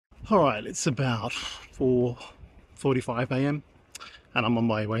Alright, it's about 4:45 a.m. and I'm on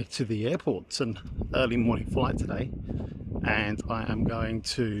my way to the airport. It's an early morning flight today and I am going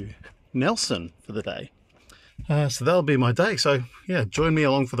to Nelson for the day. So that'll be my day. So yeah, join me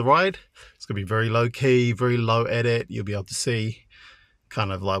along for the ride. It's going to be very low key, very low edit. You'll be able to see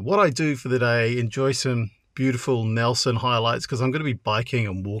kind of like what I do for the day, enjoy some beautiful Nelson highlights because I'm going to be biking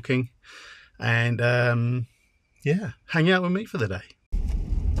and walking, and yeah, hang out with me for the day.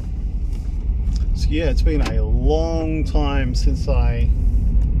 So yeah, it's been a long time since I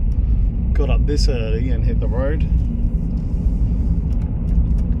got up this early and hit the road,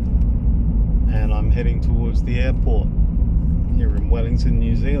 and I'm heading towards the airport here in Wellington,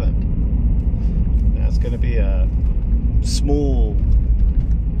 New Zealand. Now it's going to be a small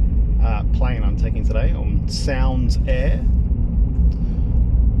plane I'm taking today on SoundsAir.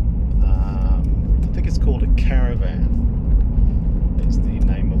 I think it's called a Caravan. It's the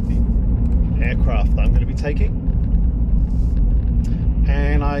name of the aircraft that I'm going to be taking,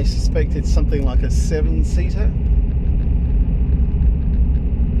 and I suspect it's something like a 7-seater.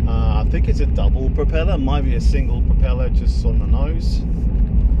 I think it's a double propeller, might be a single propeller just on the nose,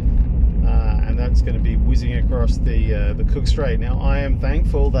 and that's going to be whizzing across the Cook Strait. Now I am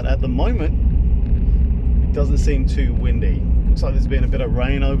thankful that at the moment it doesn't seem too windy. Looks like there's been a bit of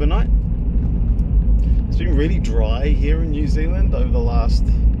rain overnight. It's been really dry here in New Zealand over the last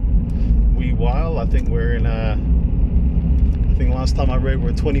wee while. I think we're in I think last time I read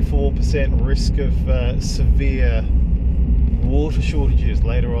we're 24% risk of severe water shortages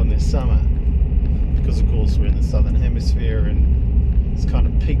later on this summer, because of course we're in the southern hemisphere and it's kind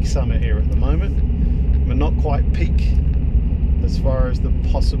of peak summer here at the moment. We're not quite peak as far as the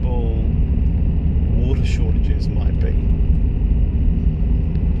possible water shortages might be.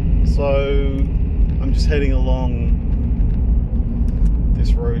 So I'm just heading along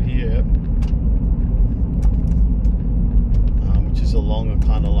this road here, which is along a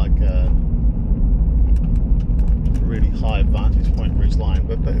kind of like a really high vantage point ridge line,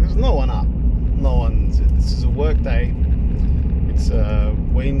 but there's no one up. No one's. This is a work day. It's a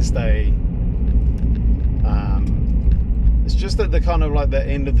Wednesday. It's just at the kind of like the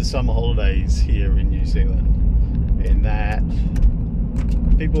end of the summer holidays here in New Zealand, in that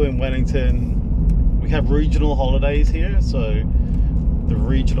people in Wellington, we have regional holidays here. So the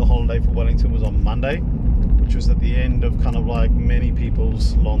regional holiday for Wellington was on Monday, which was at the end of kind of like many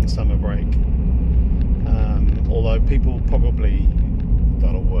people's long summer break. Although people probably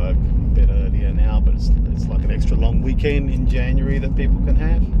got to work a bit earlier now, but it's like an extra long weekend in January that people can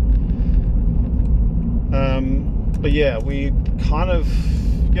have. But yeah, we kind of,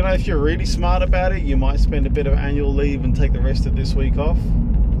 you know, if you're really smart about it, you might spend a bit of annual leave and take the rest of this week off.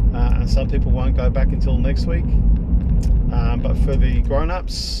 And some people won't go back until next week. But for the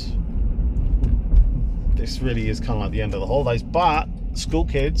grown-ups, this really is kind of like the end of the holidays. But school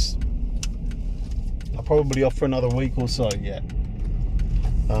kids are probably off for another week or so yet.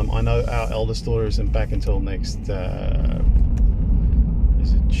 I know our eldest daughter isn't back until next,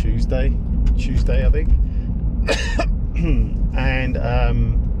 is it Tuesday? Tuesday, I think. And our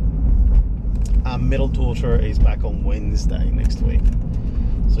middle daughter is back on Wednesday next week.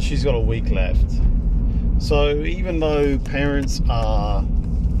 So she's got a week left. So even though parents are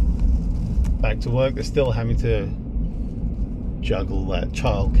back to work, they're still having to juggle that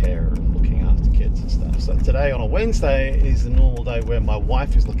childcare and looking after kids and stuff. So today on a Wednesday is a normal day where my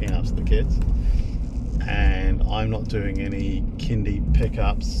wife is looking after the kids, and I'm not doing any kindy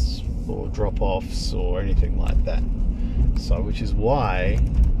pickups or drop-offs or anything like that. So which is why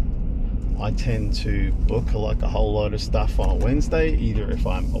I tend to book like a whole load of stuff on a Wednesday, either if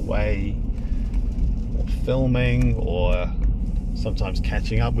I'm away or filming or sometimes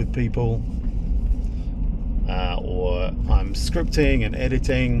catching up with people, or I'm scripting and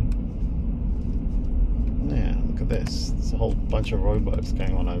editing. Yeah, look at this. There's a whole bunch of roadworks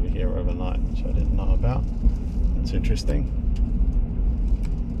going on over here overnight, which I didn't know about. That's interesting.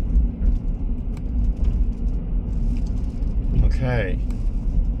 Okay.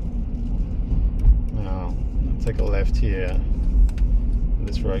 Now, I'll take a left here.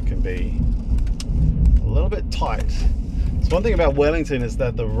 This road can be a little bit tight. So one thing about Wellington is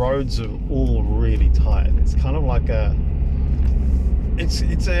that the roads are all really tight. It's kind of like a, it's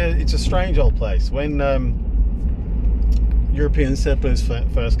a strange old place. When European settlers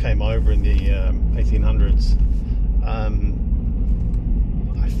first came over in the 1800s,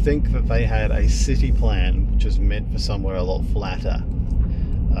 I think that they had a city plan which was meant for somewhere a lot flatter.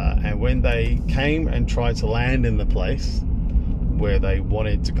 And when they came and tried to land in the place where they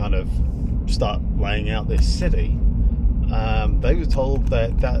wanted to kind of start laying out this city, they were told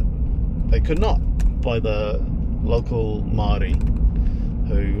that they could not by the local Māori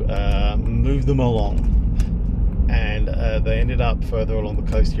who moved them along, and they ended up further along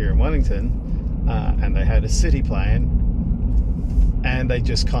the coast here in Wellington, and they had a city plan, and they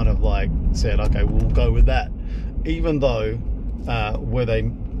just kind of like said, okay, we'll go with that, even though where they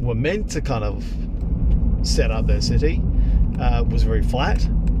were meant to kind of set up their city was very flat.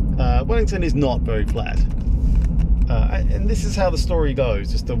 Wellington is not very flat, and this is how the story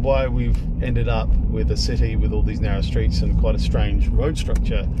goes as to why we've ended up with a city with all these narrow streets and quite a strange road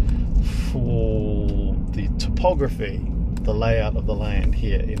structure for the topography, the layout of the land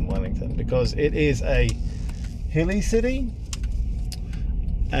here in Wellington, because it is a hilly city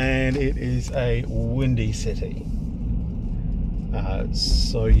and it is a windy city.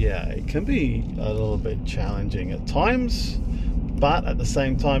 So yeah, it can be a little bit challenging at times, but at the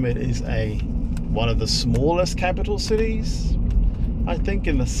same time it is one of the smallest capital cities, I think,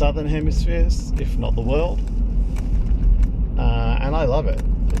 in the southern hemisphere, if not the world. And I love it.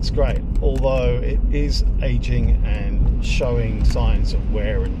 It's great, although it is aging and showing signs of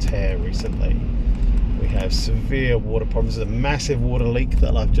wear and tear recently. We have severe water problems. There's a massive water leak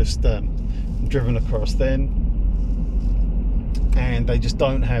that I've just driven across then, and they just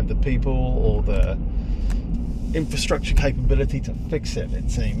don't have the people or the infrastructure capability to fix it, it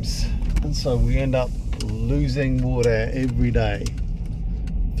seems. And so we end up losing water every day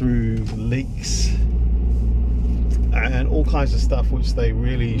through leaks and all kinds of stuff which they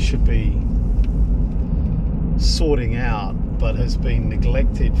really should be sorting out, but has been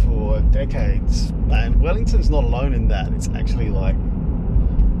neglected for decades. And Wellington's not alone in that. It's actually like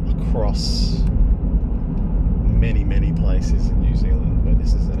across many places in New Zealand where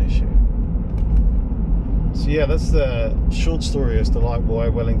this is an issue. So yeah, that's the short story as to like why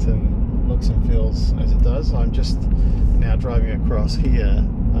Wellington looks and feels as it does. I'm just now driving across here.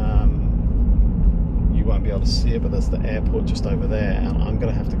 You won't be able to see it, but that's the airport just over there, and I'm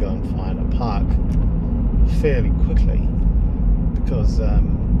going to have to go and find a park fairly quickly because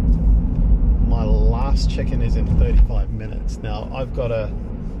my last check-in is in 35 minutes. Now I've got a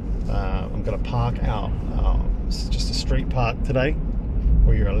I'm going to park out. It's just a street park today,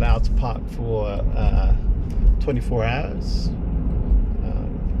 where you're allowed to park for 24 hours.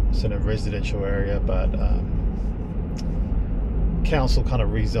 It's in a residential area, but council kind of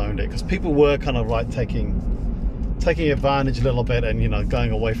rezoned it because people were kind of like taking advantage a little bit, and, you know,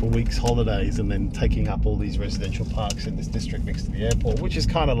 going away for weeks holidays and then taking up all these residential parks in this district next to the airport, which is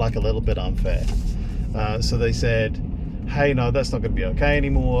kind of like a little bit unfair. So they said, hey, no, that's not going to be okay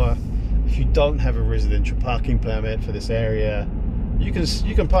anymore. If you don't have a residential parking permit for this area, you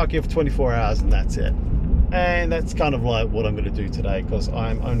can park here for 24 hours and that's it. And that's kind of like what I'm going to do today, because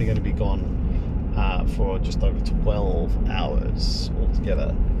I'm only going to be gone for just over 12 hours altogether.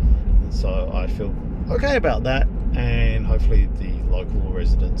 And so I feel okay about that, and hopefully the local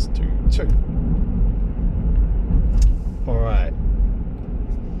residents do too. Alright,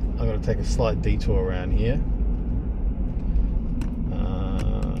 I'm going to take a slight detour around here.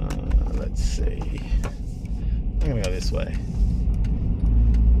 Let's see, I'm going to go this way.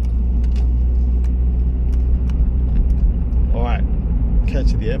 Alright, catch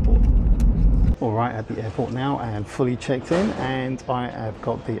you at the airport. Alright, at the airport now and fully checked in, and I have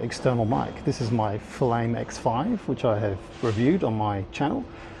got the external mic. This is my Flame X5, which I have reviewed on my channel,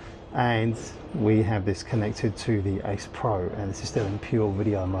 and we have this connected to the Ace Pro, and this is still in pure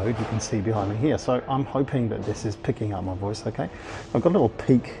video mode. You can see behind me here, so I'm hoping that this is picking up my voice okay. I've got a little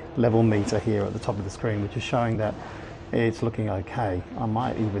peak level meter here at the top of the screen, which is showing that it's looking okay. I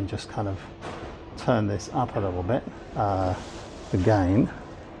might even just kind of turn this up a little bit, the gain.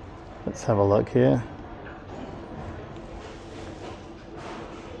 Let's have a look here.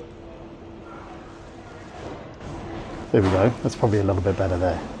 There we go, that's probably a little bit better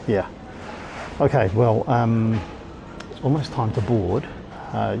there. Yeah. Okay, well, it's almost time to board.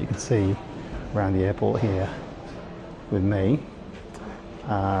 You can see around the airport here with me.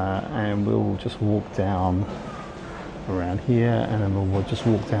 And we'll just walk down around here, and then we'll just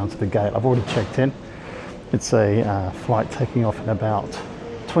walk down to the gate. I've already checked in. It's a flight taking off in about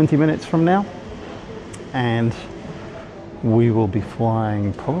 20 minutes from now, and we will be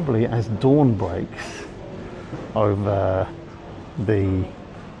flying probably as dawn breaks over the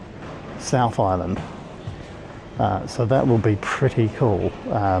South Island. So that will be pretty cool.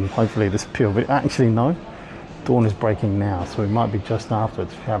 Hopefully this pure video, actually no, dawn is breaking now, so we might be just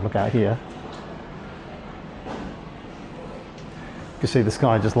afterwards. If you have a look out here, you can see the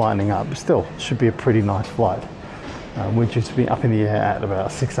sky just lighting up. But still, it should be a pretty nice flight. We're due to be up in the air at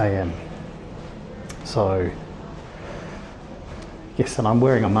about 6 AM. So Yes, and I'm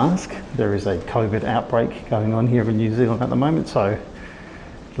wearing a mask. There is a COVID outbreak going on here in New Zealand at the moment, so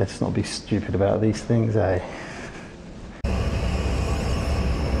let's not be stupid about these things, eh?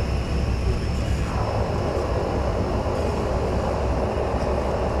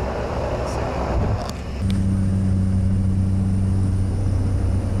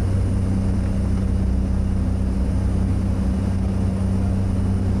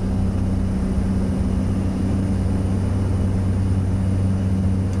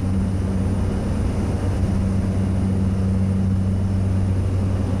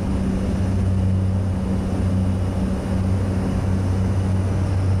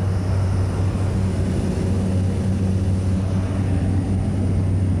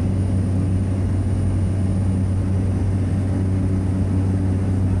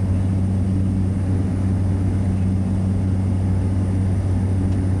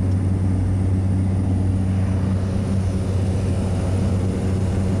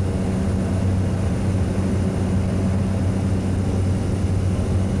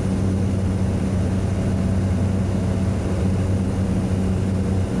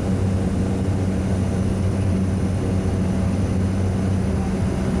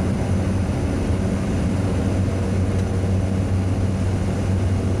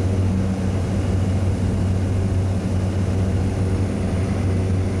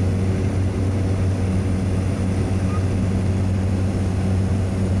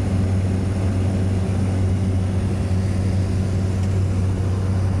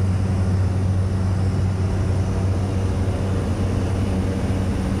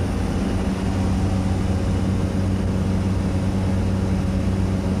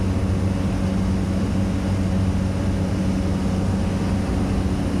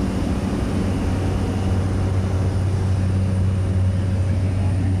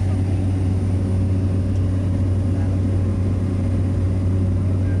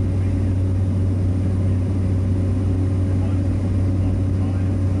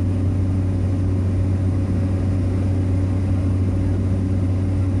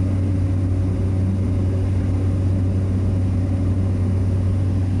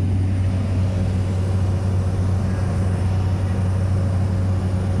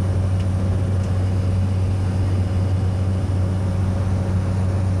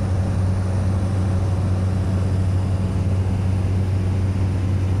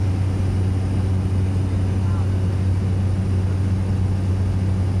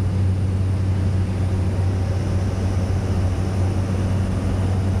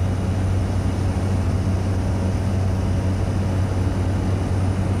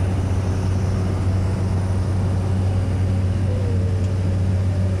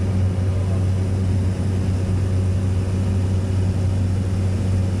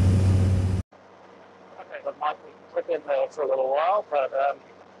 That might be clipping there for a little while, but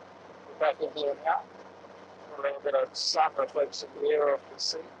we're back in here now. A little bit of sun reflection here off the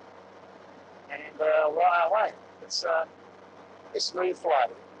sea, and we're on our way. It's smooth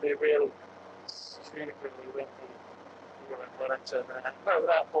flight. It'll be really stupidly windy here in Wellington. Over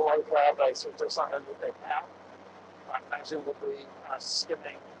that below cloud base, which is something that they now, I imagine we'll be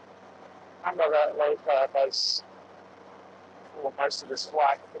skimming under that low cloud base for most of this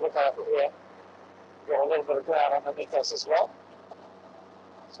flight. If you look over here, got a little bit of cloud underneath us as well.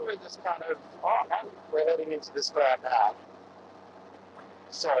 So we're just kind of, we're heading into this cloud now.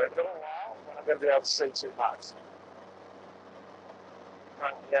 So in a little while, we're not going to be able to see too much.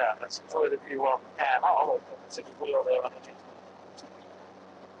 But yeah, let's enjoy the view while we can. Oh, look, there's a wheel there underneath.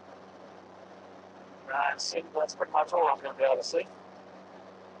 And see, that's pretty much all I'm going to be able to see.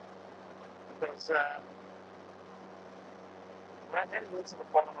 Because we're heading into the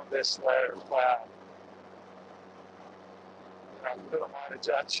bottom of this layer of cloud. A little hard to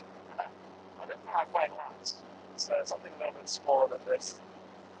judge. I didn't know I played once, so something a little bit smaller than this.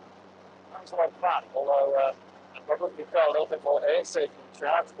 That was a lot of fun, although I probably felt a little bit more airsick and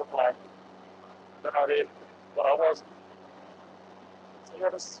charged to play than I did, but I wasn't. So yeah,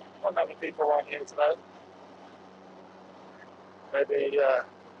 there's not many people on here today. Maybe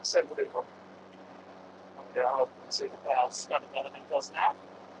 7 people. Yeah, I hope you can see the clouds coming underneath us now.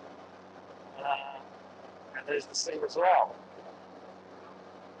 And there's the sea as well.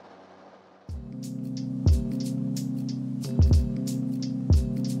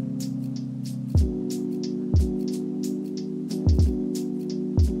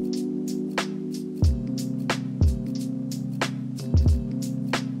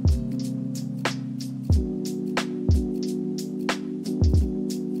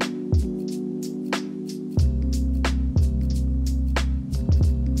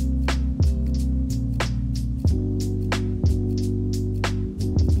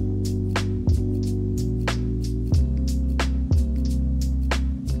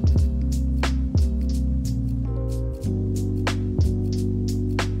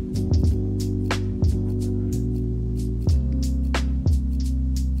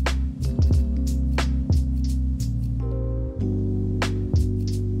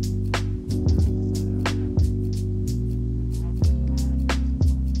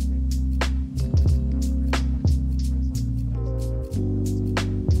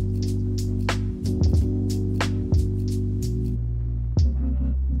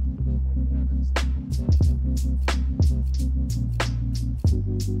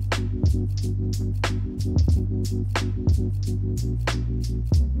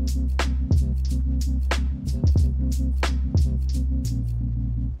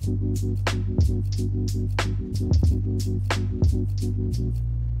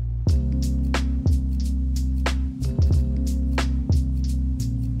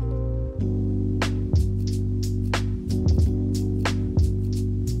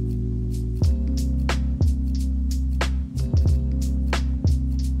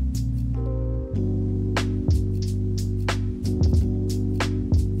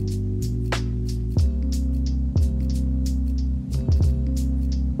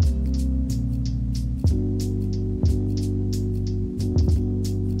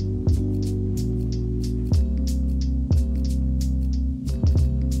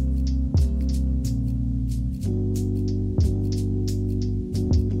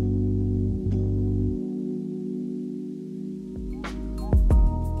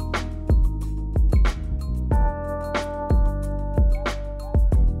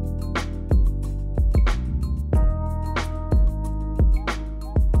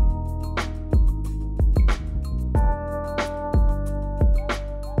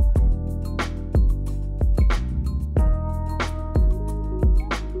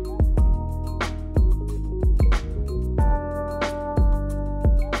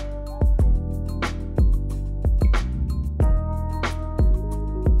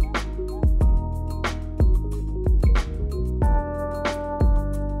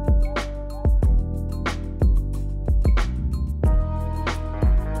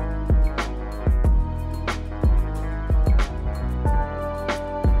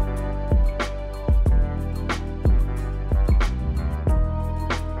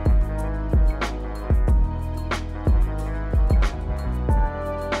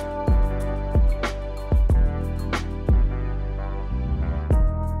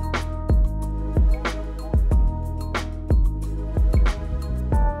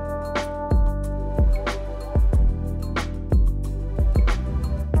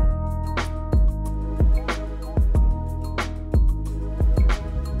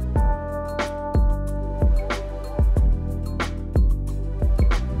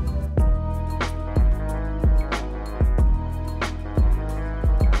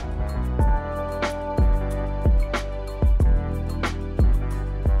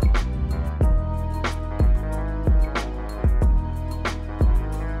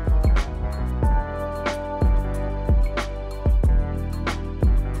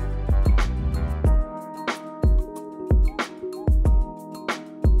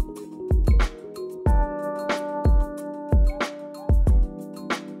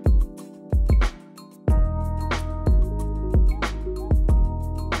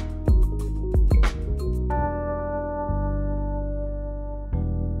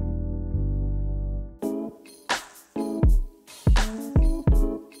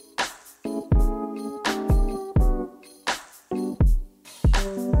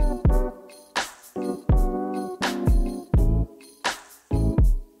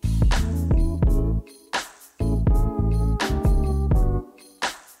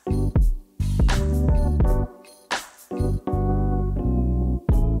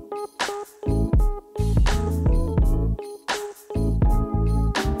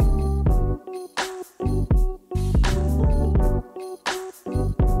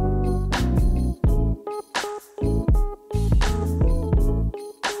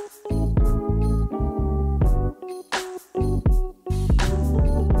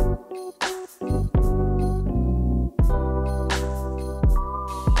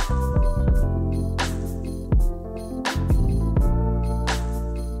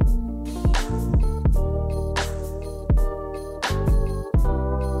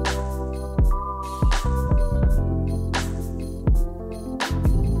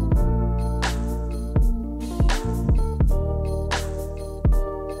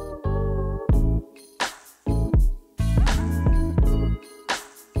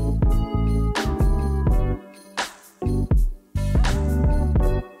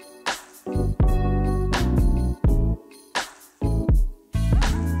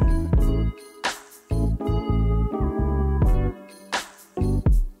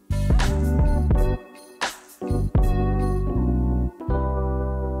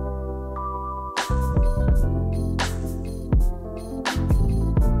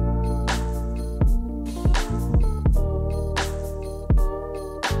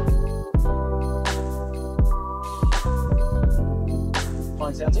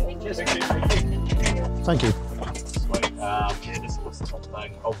 SoundsAir. Cheers. Thank you. Sweet. Yeah, this was the top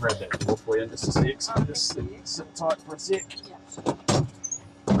thing. I'll grab that door for you in just a sec. So just sit tight for a sec.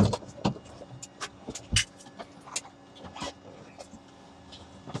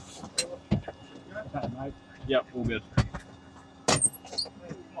 Okay, mate. Yep, all good.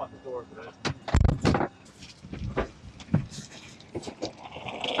 Might the door over there.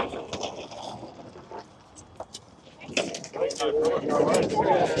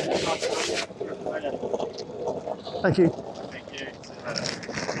 Thank you.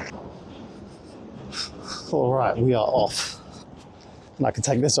 All right, we are off. And I can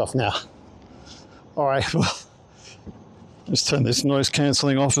take this off now. All right, well, let's turn this noise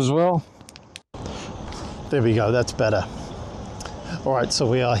cancelling off as well. There we go, that's better. All right, so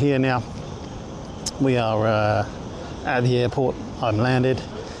we are here now. We are at the airport. I'm landed,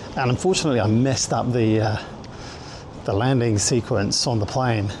 and unfortunately I messed up the landing sequence on the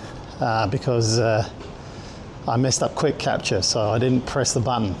plane because I messed up quick capture, so I didn't press the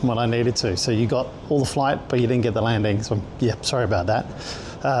button when I needed to. So you got all the flight, but you didn't get the landing. So yeah, sorry about that.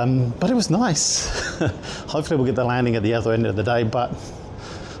 But it was nice. Hopefully we'll get the landing at the other end of the day, but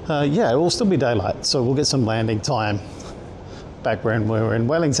yeah, it will still be daylight. So we'll get some landing time back when we were in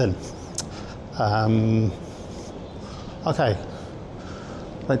Wellington. Okay,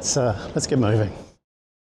 let's get moving.